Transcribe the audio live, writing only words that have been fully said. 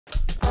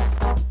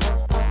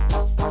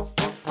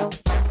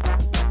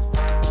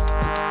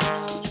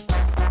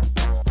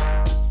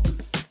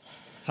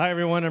Hi,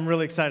 everyone. I'm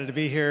really excited to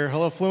be here.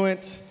 Hello,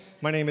 Fluent.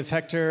 My name is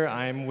Hector.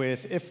 I'm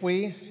with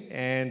IfWe,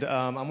 and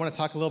I want to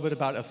talk a little bit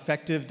about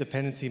effective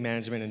dependency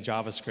management in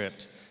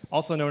JavaScript,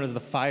 also known as the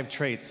 5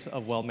 traits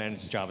of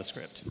well-managed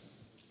JavaScript.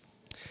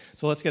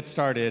 So let's get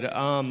started.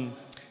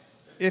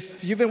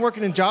 If you've been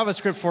working in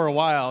JavaScript for a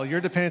while,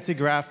 your dependency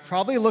graph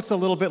probably looks a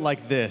little bit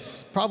like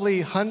this.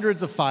 Probably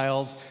hundreds of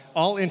files,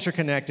 all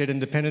interconnected and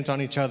dependent on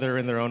each other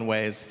in their own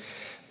ways.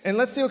 And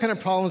let's see what kind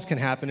of problems can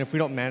happen if we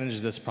don't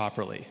manage this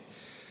properly.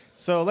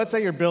 So let's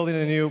say you're building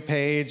a new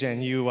page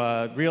and you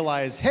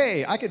realize,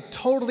 hey, I could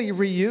totally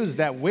reuse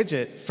that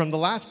widget from the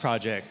last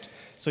project.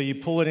 So you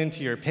pull it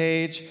into your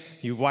page,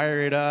 you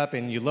wire it up,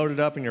 and you load it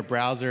up in your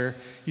browser.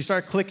 You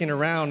start clicking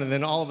around, and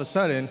then all of a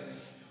sudden,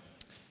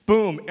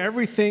 boom,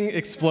 everything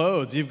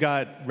explodes. You've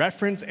got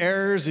reference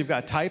errors, you've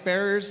got type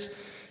errors.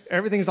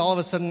 Everything's all of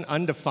a sudden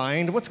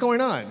undefined. What's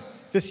going on?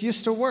 This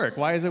used to work.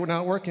 Why is it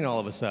not working all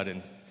of a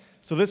sudden?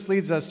 So this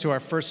leads us to our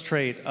first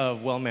trait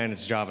of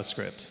well-managed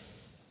JavaScript.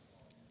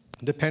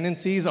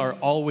 Dependencies are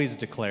always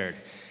declared.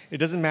 It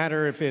doesn't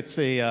matter if it's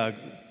a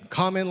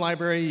common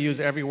library you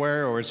use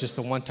everywhere or it's just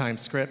a one-time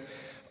script.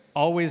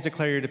 Always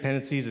declare your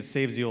dependencies. It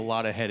saves you a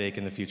lot of headache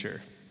in the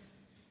future.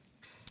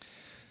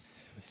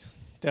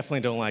 Definitely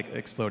don't like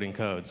exploding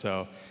code.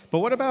 But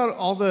what about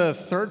all the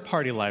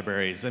third-party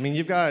libraries? I mean,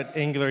 you've got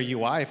Angular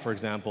UI, for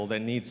example,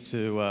 that needs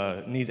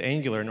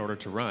Angular in order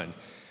to run.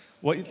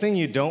 One thing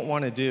you don't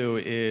want to do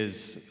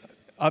is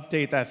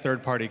update that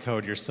third-party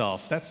code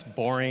yourself. That's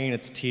boring,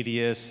 it's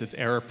tedious, it's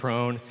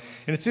error-prone.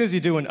 And as soon as you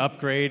do an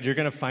upgrade, you're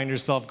going to find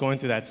yourself going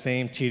through that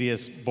same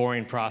tedious,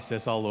 boring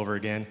process all over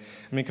again.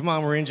 I mean, come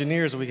on, we're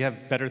engineers. We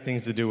have better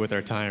things to do with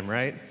our time,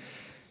 right?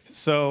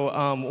 So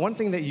one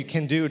thing that you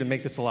can do to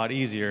make this a lot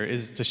easier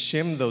is to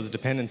shim those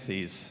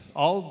dependencies.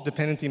 All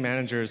dependency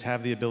managers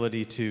have the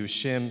ability to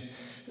shim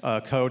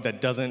code that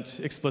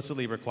doesn't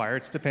explicitly require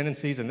its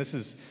dependencies, and this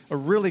is a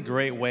really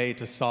great way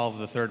to solve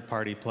the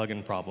third-party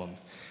plugin problem.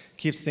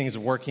 Keeps things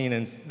working,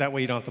 and that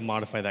way you don't have to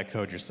modify that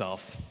code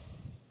yourself.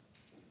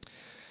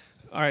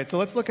 All right, so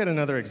let's look at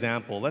another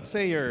example. Let's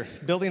say you're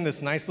building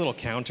this nice little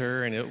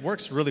counter, and it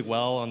works really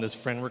well on this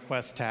friend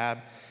request tab,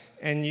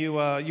 and you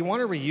want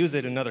to reuse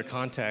it in other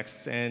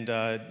contexts. And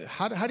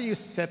how do you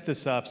set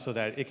this up so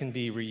that it can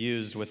be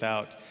reused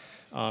without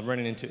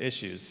running into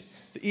issues?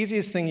 The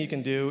easiest thing you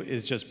can do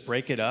is just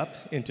break it up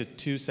into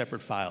 2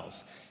 separate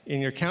files. In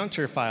your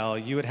counter file,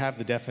 you would have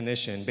the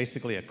definition,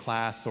 basically a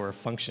class or a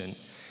function.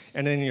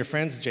 And then in your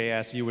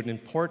friends.js, you would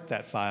import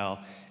that file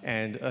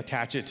and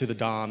attach it to the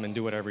DOM and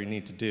do whatever you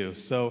need to do.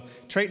 So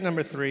trait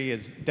number 3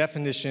 is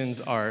definitions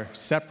are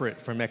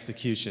separate from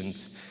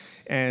executions.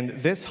 And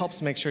this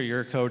helps make sure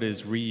your code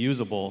is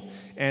reusable.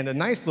 And a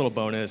nice little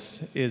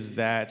bonus is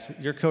that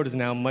your code is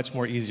now much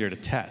more easier to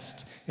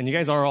test. And you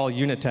guys are all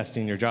unit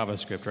testing your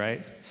JavaScript,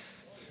 right?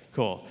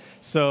 Cool.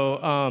 So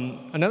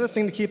another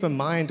thing to keep in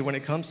mind when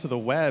it comes to the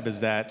web is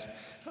that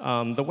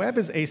the web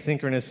is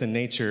asynchronous in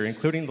nature,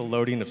 including the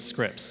loading of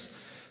scripts.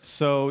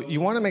 So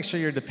you want to make sure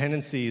your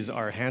dependencies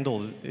are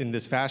handled in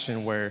this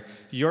fashion where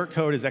your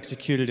code is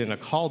executed in a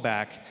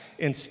callback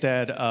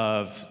instead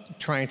of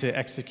trying to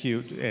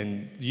execute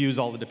and use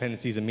all the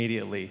dependencies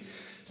immediately.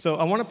 So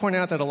I want to point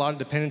out that a lot of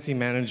dependency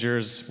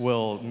managers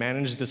will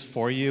manage this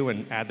for you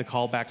and add the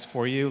callbacks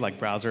for you, like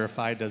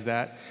Browserify does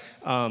that.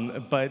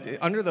 But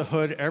under the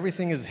hood,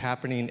 everything is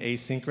happening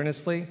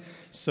asynchronously.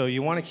 So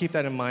you want to keep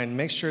that in mind.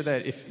 Make sure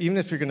that even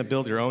if you're going to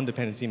build your own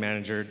dependency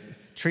manager,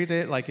 treat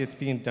it like it's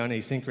being done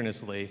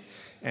asynchronously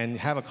and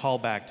have a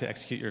callback to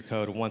execute your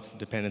code once the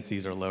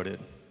dependencies are loaded.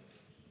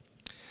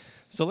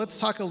 So let's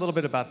talk a little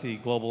bit about the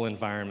global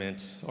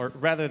environment, or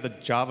rather the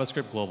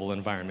JavaScript global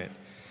environment.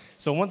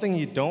 So one thing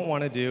you don't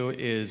want to do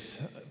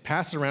is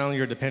pass around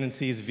your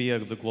dependencies via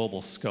the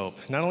global scope.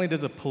 Not only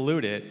does it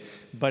pollute it,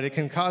 but it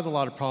can cause a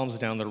lot of problems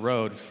down the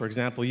road. For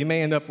example, you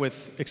may end up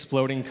with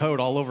exploding code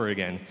all over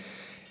again.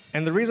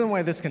 And the reason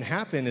why this can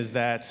happen is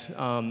that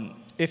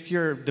if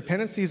your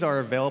dependencies are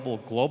available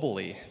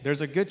globally,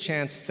 there's a good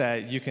chance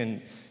that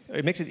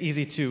it makes it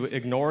easy to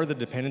ignore the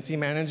dependency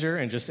manager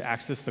and just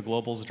access the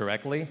globals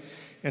directly.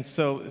 And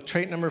so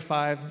trait number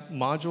 5,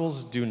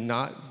 modules do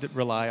not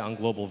rely on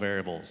global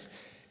variables.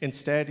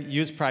 Instead,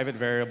 use private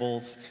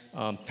variables,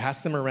 pass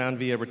them around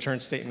via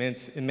return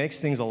statements. It makes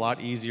things a lot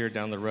easier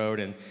down the road,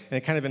 and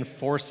it kind of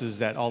enforces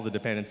that all the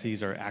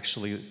dependencies are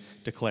actually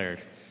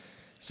declared.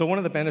 So one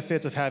of the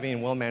benefits of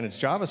having well-managed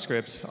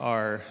JavaScript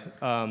are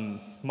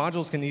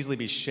modules can easily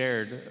be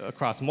shared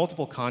across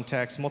multiple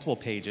contexts, multiple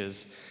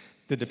pages.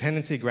 The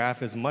dependency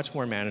graph is much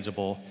more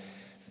manageable.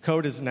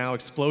 Code is now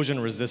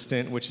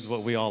explosion-resistant, which is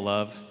what we all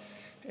love.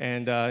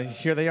 And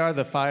here they are,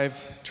 the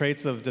 5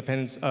 traits of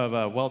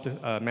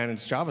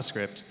well-managed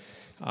JavaScript.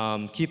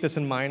 Keep this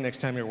in mind next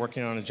time you're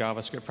working on a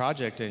JavaScript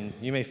project, and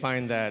you may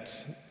find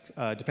that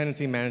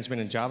dependency management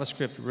in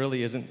JavaScript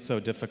really isn't so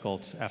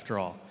difficult after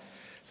all.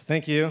 So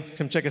thank you.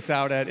 Come check us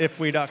out at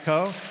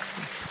ifwe.co.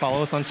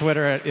 Follow us on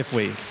Twitter at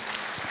ifwe.